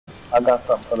I got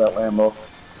something for that Lambo.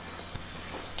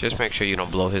 Just make sure you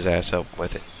don't blow his ass up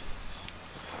with it.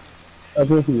 I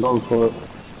think he goes for it.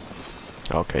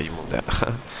 Okay, you moved that.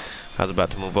 I was about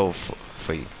to move over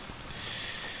for you.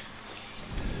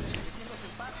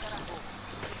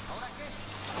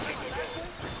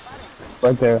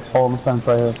 Right there, hold the fence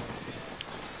right here.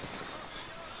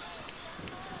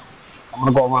 I'm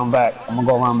gonna go around back. On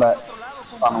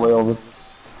the way over.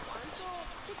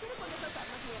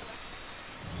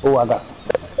 Oh, I got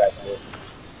back here.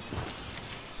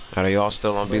 Are they all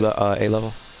still on A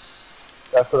level?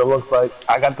 That's what it looks like.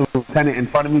 I got the lieutenant in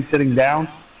front of me sitting down.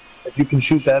 If you can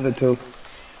shoot the other two.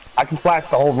 I can flash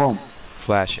the whole room.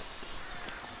 Flash it.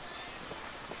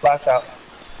 Flash out.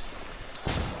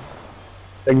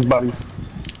 Thanks, buddy.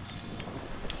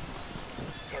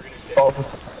 Oh,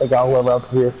 I got whoever else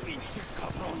here.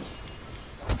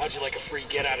 How'd you like a free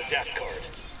get out of death card?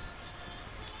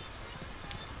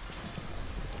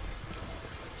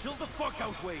 Chill the fuck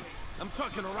out, Wade. I'm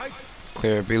talking, alright?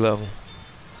 Clear B level.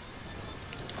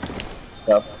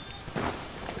 Yep.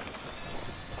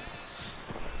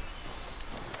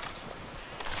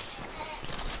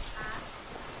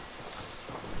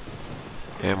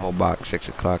 Ammo box, 6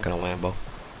 o'clock in a Lambo.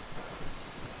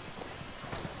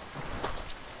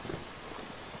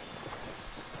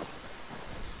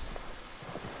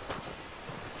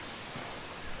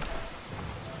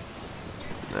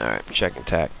 Alright, checking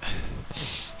tack.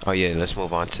 Oh yeah, let's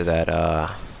move on to that,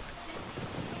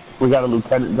 We got a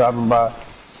lieutenant driving by.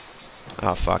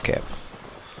 oh fuck it.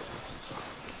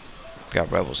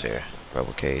 Got rebels here.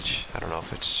 Rebel cage. I don't know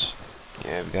if it's...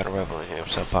 Yeah, we got a rebel in here.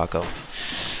 What's up, Paco?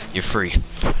 You're free.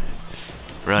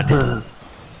 Run.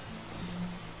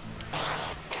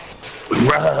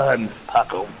 Run,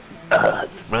 Paco.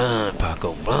 Run,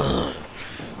 Paco, run.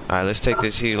 Alright, let's take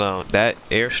this helo. That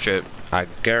airstrip, I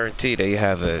guarantee they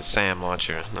have a SAM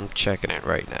launcher. I'm checking it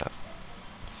right now.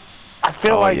 I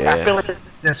feel like yeah.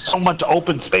 there's so much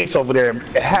open space over there.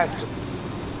 It has to.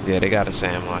 Yeah, they got a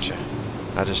SAM launcher.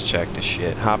 I just checked the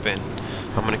shit. Hop in.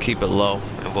 I'm gonna keep it low,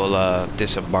 and we'll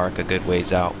disembark a good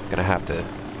ways out. Gonna have to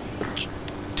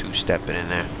two-step it in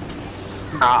there.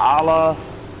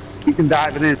 You can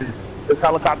dive it in. This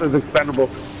helicopter's expendable.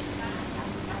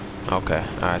 Okay,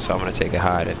 alright, so I'm gonna take it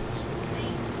hide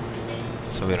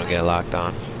so we don't get locked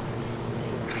on.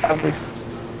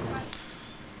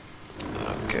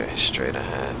 Okay, straight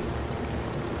ahead.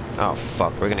 Oh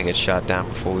fuck, we're gonna get shot down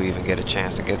before we even get a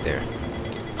chance to get there.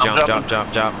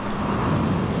 Jump.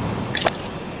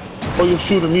 Oh, you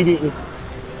shoot immediately.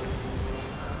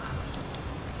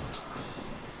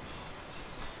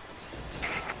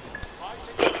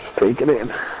 Take it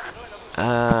in.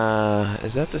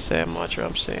 Is that the SAM launcher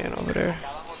I'm seeing over there?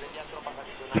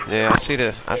 Yeah, I see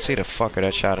the fucker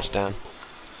that shot us down.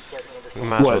 We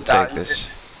might as well take this.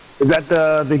 Is that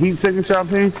the heat signature I'm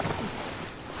seeing?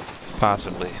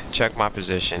 Possibly. Check my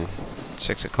position.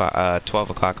 6 o'clock, 12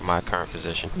 o'clock in my current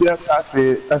position. Yep, I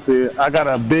see it. I got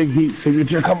a big heat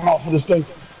signature coming off of this thing.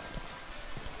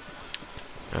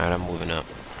 Alright, I'm moving up.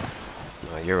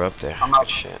 No, you're up there. I'm up.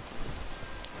 Good shit.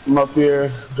 I'm up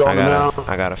here, going down.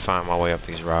 I gotta find my way up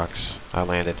these rocks. I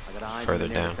landed further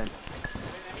down.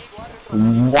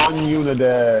 One unit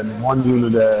dead.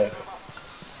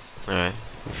 Alright,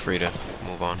 you're free to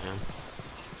move on him.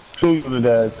 2 unit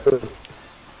dead.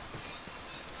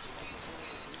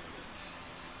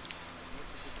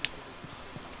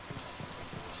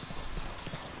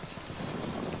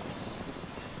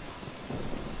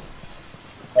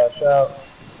 Flash out.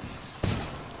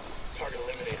 Target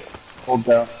eliminated. Hold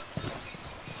down.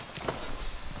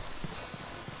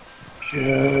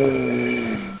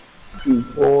 Okay.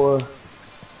 2-4.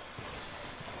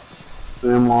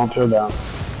 Then launcher down.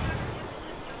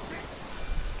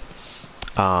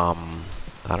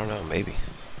 I don't know, maybe.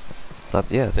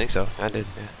 Yeah, I think so. I did,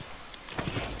 yeah.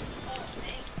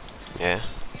 Yeah.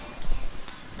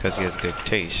 Because he has good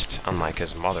taste, unlike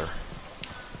his mother.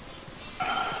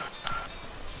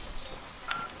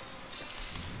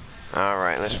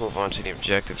 Alright, let's move on to the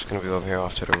objective. It's going to be over here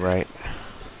off to the right.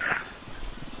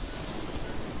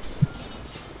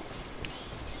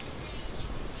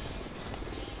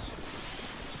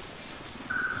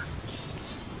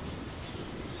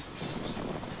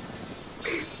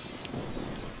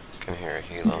 Can hear a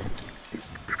helo.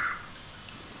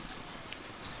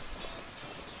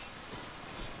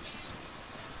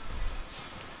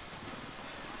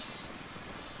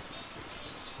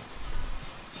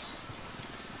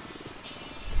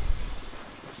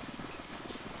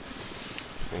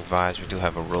 Advise, we do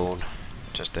have a road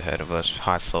just ahead of us,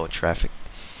 high flow of traffic.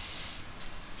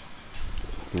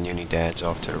 And Unidad's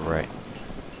off to the right.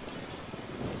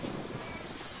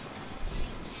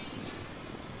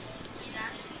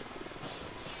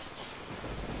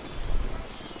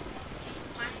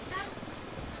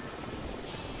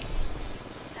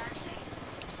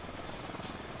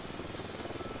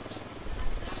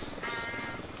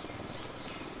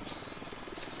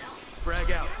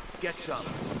 Frag out. Get some.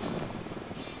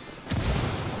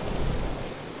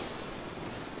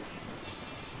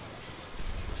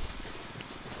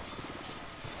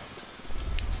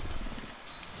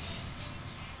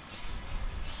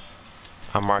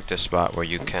 I marked a spot where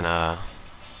you can,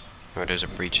 where there's a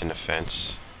breach in the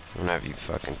fence. Whenever you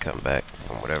fucking come back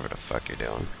from whatever the fuck you're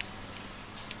doing.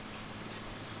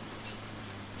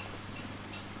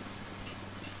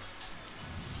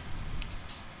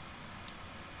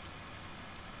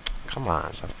 Come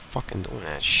on, stop fucking doing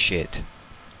that shit.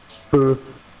 Yeah,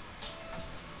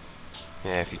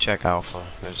 if you check Alpha,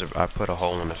 I put a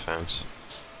hole in the fence.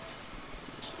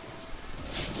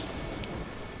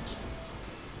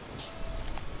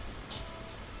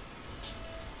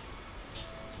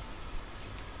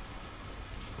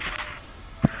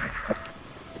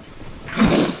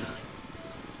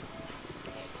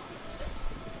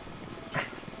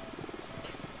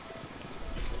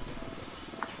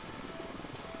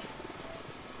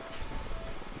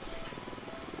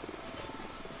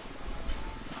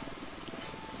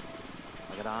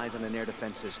 I got eyes on an air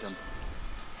defense system.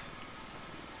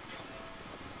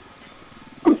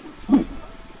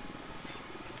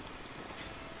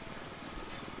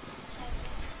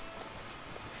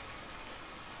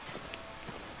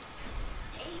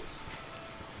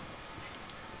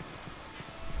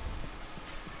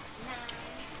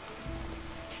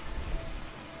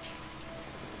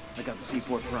 I got the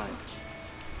C4 primed.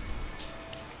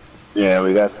 Yeah,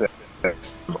 we got that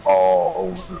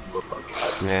all over the place.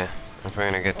 Yeah, if we're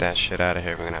gonna get that shit out of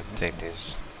here, we're gonna have to take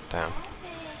these down.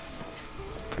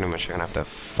 Pretty much we're gonna have to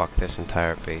fuck this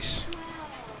entire base.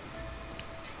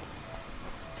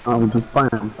 I was just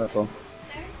playing, that's all.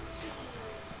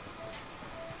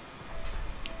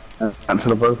 To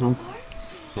the first one?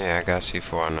 Yeah, I got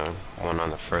C4 on the one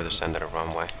on the furthest end of the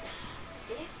runway.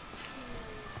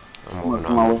 I'm moving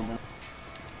on.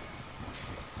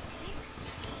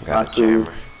 Got a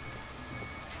jammer.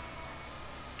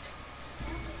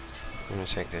 I'm gonna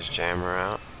take this jammer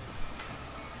out.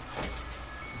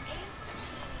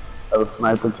 There's a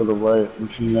sniper to the right,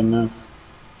 machine gun there.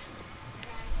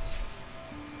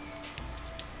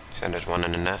 And there's one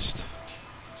in the nest.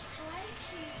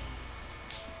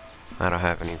 I don't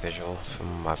have any visual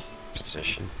from my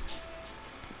position.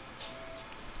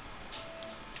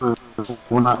 We're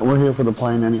here for the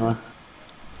plane anyway.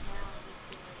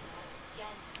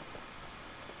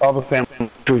 All the SAM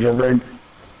launchers are rigged.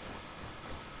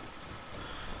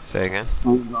 Say again?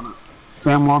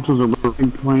 SAM launchers are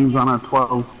rigged, planes on our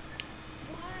 12.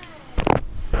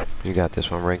 You got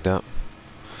this one rigged up?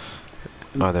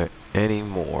 Are there any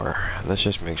more? Let's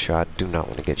just make sure I do not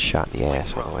want to get shot in the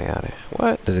ass on the way out of here.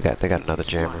 What? They got another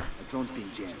jammer. The drone's being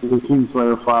jammed. The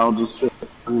Kingslayer file just sit.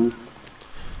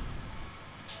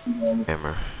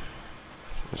 Jammer.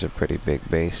 It's a pretty big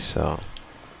base, so.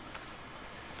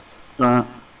 I'm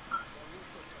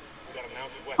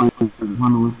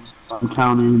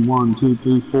counting 1, 2,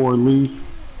 3, 4 leads.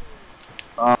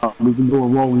 We can do a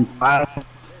rolling 5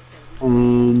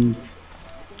 and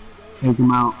take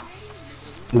them out.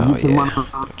 Oh you yeah.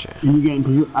 Gotcha. You get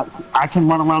in, I can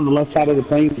run around the left side of the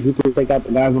plane. You can take out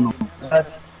the guys on the right side.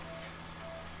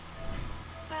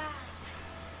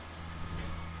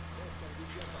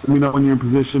 Let me know when you're in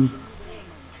position.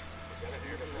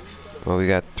 Well, we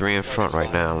got 3 in front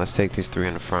right now. Let's take these 3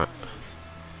 in the front.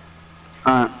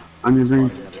 Alright, on your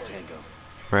green.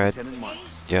 Red,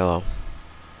 yellow,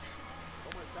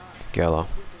 yellow,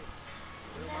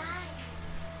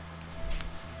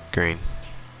 green.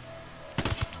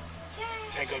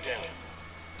 Tango down.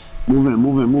 Move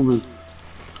in.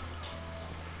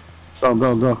 Go.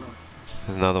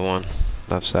 There's another one.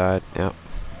 Left side, yep.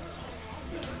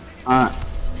 Alright.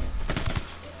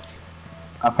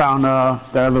 I found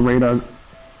the other radar.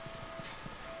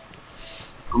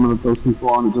 I'm gonna throw C4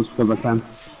 on it just because I can.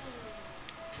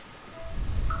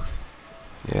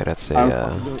 Yeah, that's a,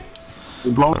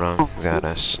 hold on, we got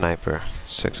a sniper,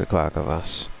 6 o'clock of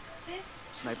us.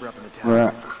 Sniper up in the tower.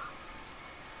 Right.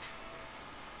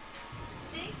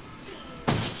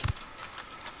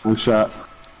 I'm shot.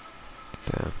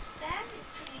 Damn.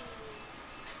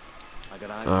 I got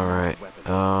eyes Alright,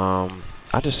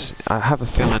 I have a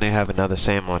feeling they have another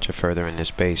SAM launcher further in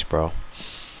this base, bro.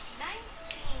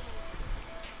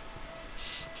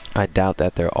 I doubt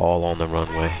that they're all on the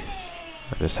runway.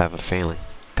 I just have a feeling.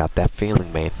 Got that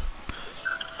feeling, man.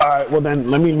 Alright, well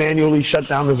then, let me manually shut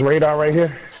down this radar right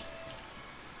here.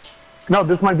 No,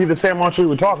 this might be the SAM launcher we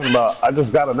were talking about. I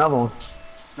just got another one.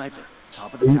 Sniper,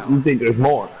 top of the tower. You think there's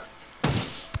more?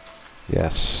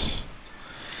 Yes.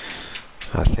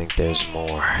 I think there's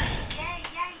more.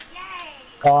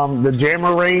 The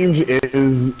jammer range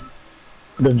is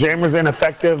The jammer's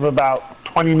ineffective about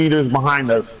 20 meters behind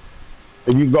us.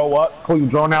 If you go up, pull your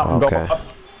drone out and Okay. go up,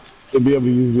 you'll be able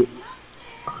to use it.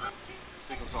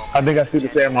 Signals all I think I see the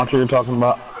SAM launcher you're talking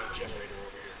about. Got a generator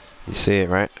over here. You see it,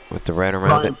 right? With the red Put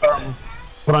around on it? your thermal.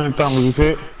 Put on your thermal, you see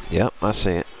it? Yep, I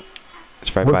see it.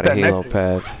 It's right What's by the that helo next to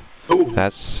pad. Ooh.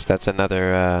 That's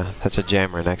another, that's a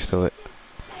jammer next to it.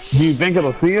 Do you think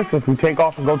it'll see us if we take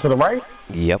off and go to the right?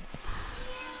 Yep.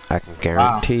 I can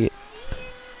guarantee it.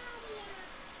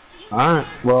 Alright,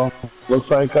 well, looks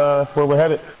like where we're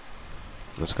headed.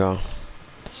 Let's go.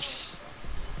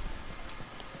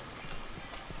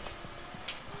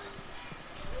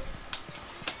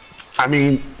 I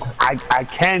mean, I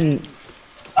can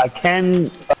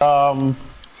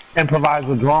improvise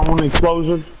a drone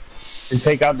explosion and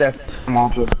take out that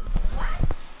launcher.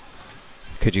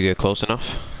 Could you get close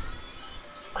enough?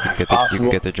 You can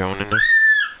get the drone in there?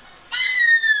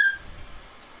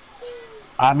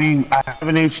 I mean, I have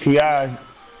an HTI.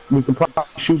 We could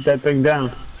probably shoot that thing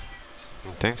down.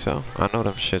 You think so? I know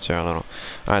them shits are a little...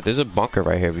 Alright, there's a bunker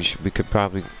right here. We could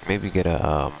probably maybe get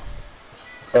a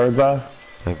Bird's eye?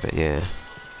 yeah.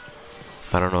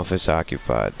 I don't know if it's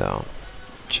occupied though.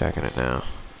 Checking it now.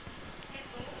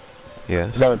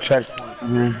 Yes. Got a checkpoint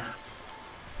in here.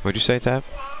 What'd you say, Tab?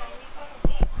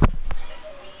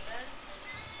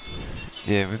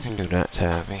 Yeah, we can do that,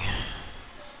 Tabby.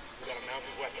 We got a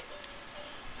mounted weapon.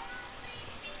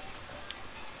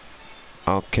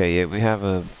 Okay, yeah, we have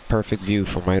a perfect view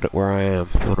from right where I am.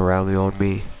 You wanna rally on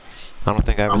me? I don't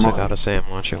think I ever took out a SAM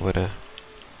launcher with a...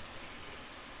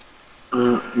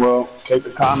 Well, take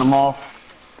the condom off.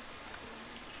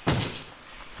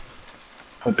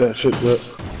 Put that shit up.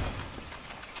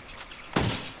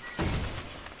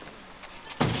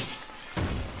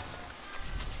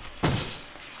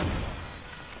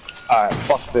 Alright,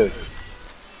 fuck this.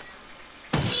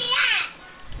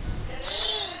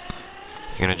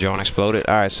 You're gonna drone explode it?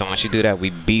 Alright, so once you do that, we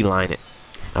beeline it.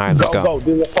 Alright, let's go. Go.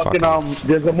 There's a fucking,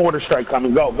 there's a mortar strike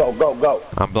coming. Go.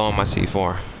 I'm blowing my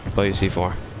C4. Blow your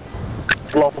C4.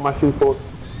 Blow my C4.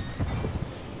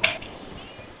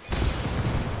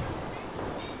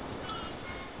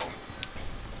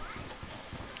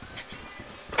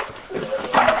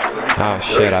 Oh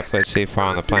shit, I put C4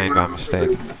 on the plane by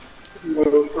mistake.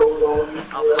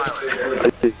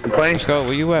 The plane? Let's go,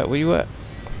 where you at? Where you at?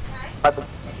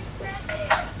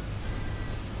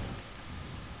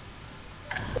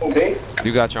 Okay.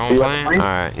 You got your own plane?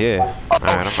 Alright, yeah.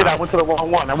 Alright, I'm Shit, I out. went to the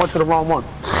wrong one.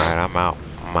 Alright, I'm out.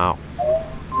 I'm out.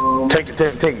 Take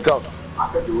it, go. I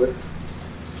can do it.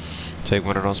 Take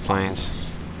one of those planes.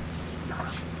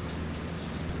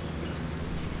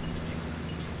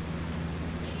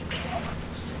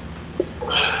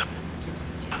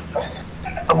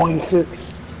 I'm on your shit.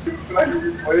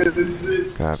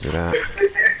 Copy that.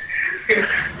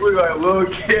 We're like little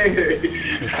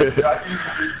kids.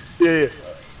 Yeah.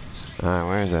 Alright,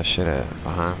 where is that shit at?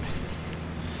 Behind me.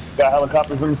 Got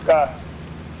helicopters in the sky.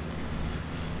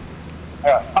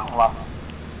 Yeah, something like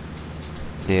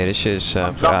Yeah, this shit's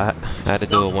I had to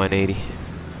do a 180.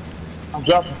 I'm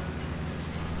jumping.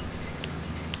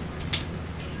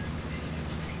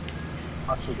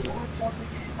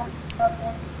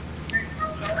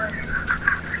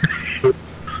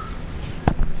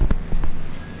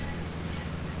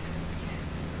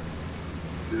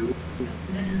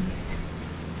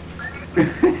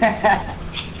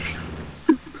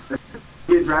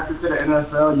 Get drafted to the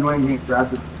NFL, you ain't get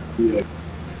drafted to the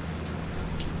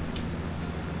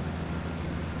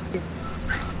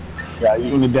Yeah,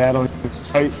 you and the dad on your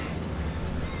site.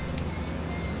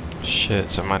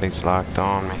 Shit, somebody's locked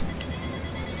on me.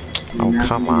 Oh,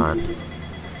 come on.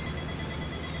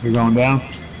 You're going down?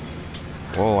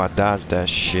 Whoa, I dodged that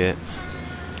shit.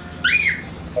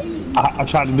 I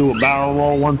tried to do a barrel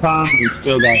roll one time and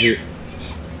still got hit.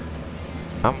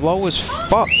 I'm low as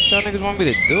fuck. What y'all niggas want me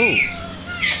to do?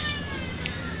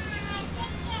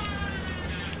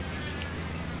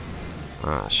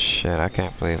 Oh shit, I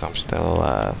can't believe I'm still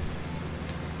alive.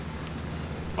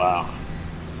 Wow.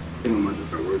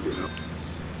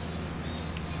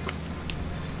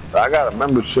 I got a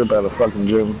membership at a fucking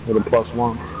gym with a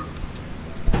 +1.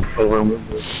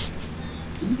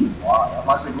 Wow, I'm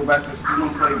about to go back to school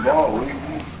and play ball. What do you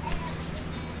mean?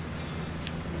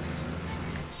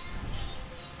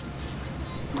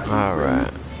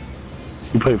 Alright.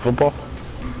 You play football?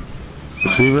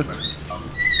 Receiver?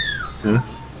 Yeah.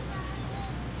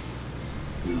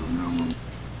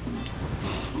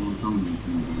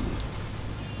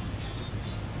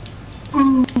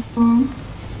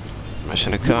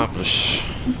 Mission accomplished.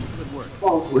 Good work.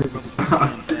 Brothers are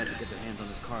damn bad to get their hands on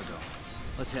this cargo.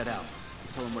 Let's head out.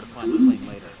 Tell them where to find the plane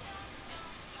later.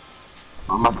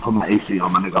 I'm about to put my AC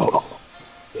on, my nigga. Hold on.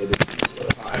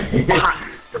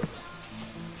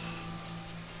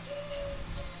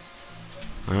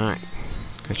 Alright.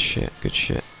 Good shit, good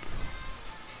shit.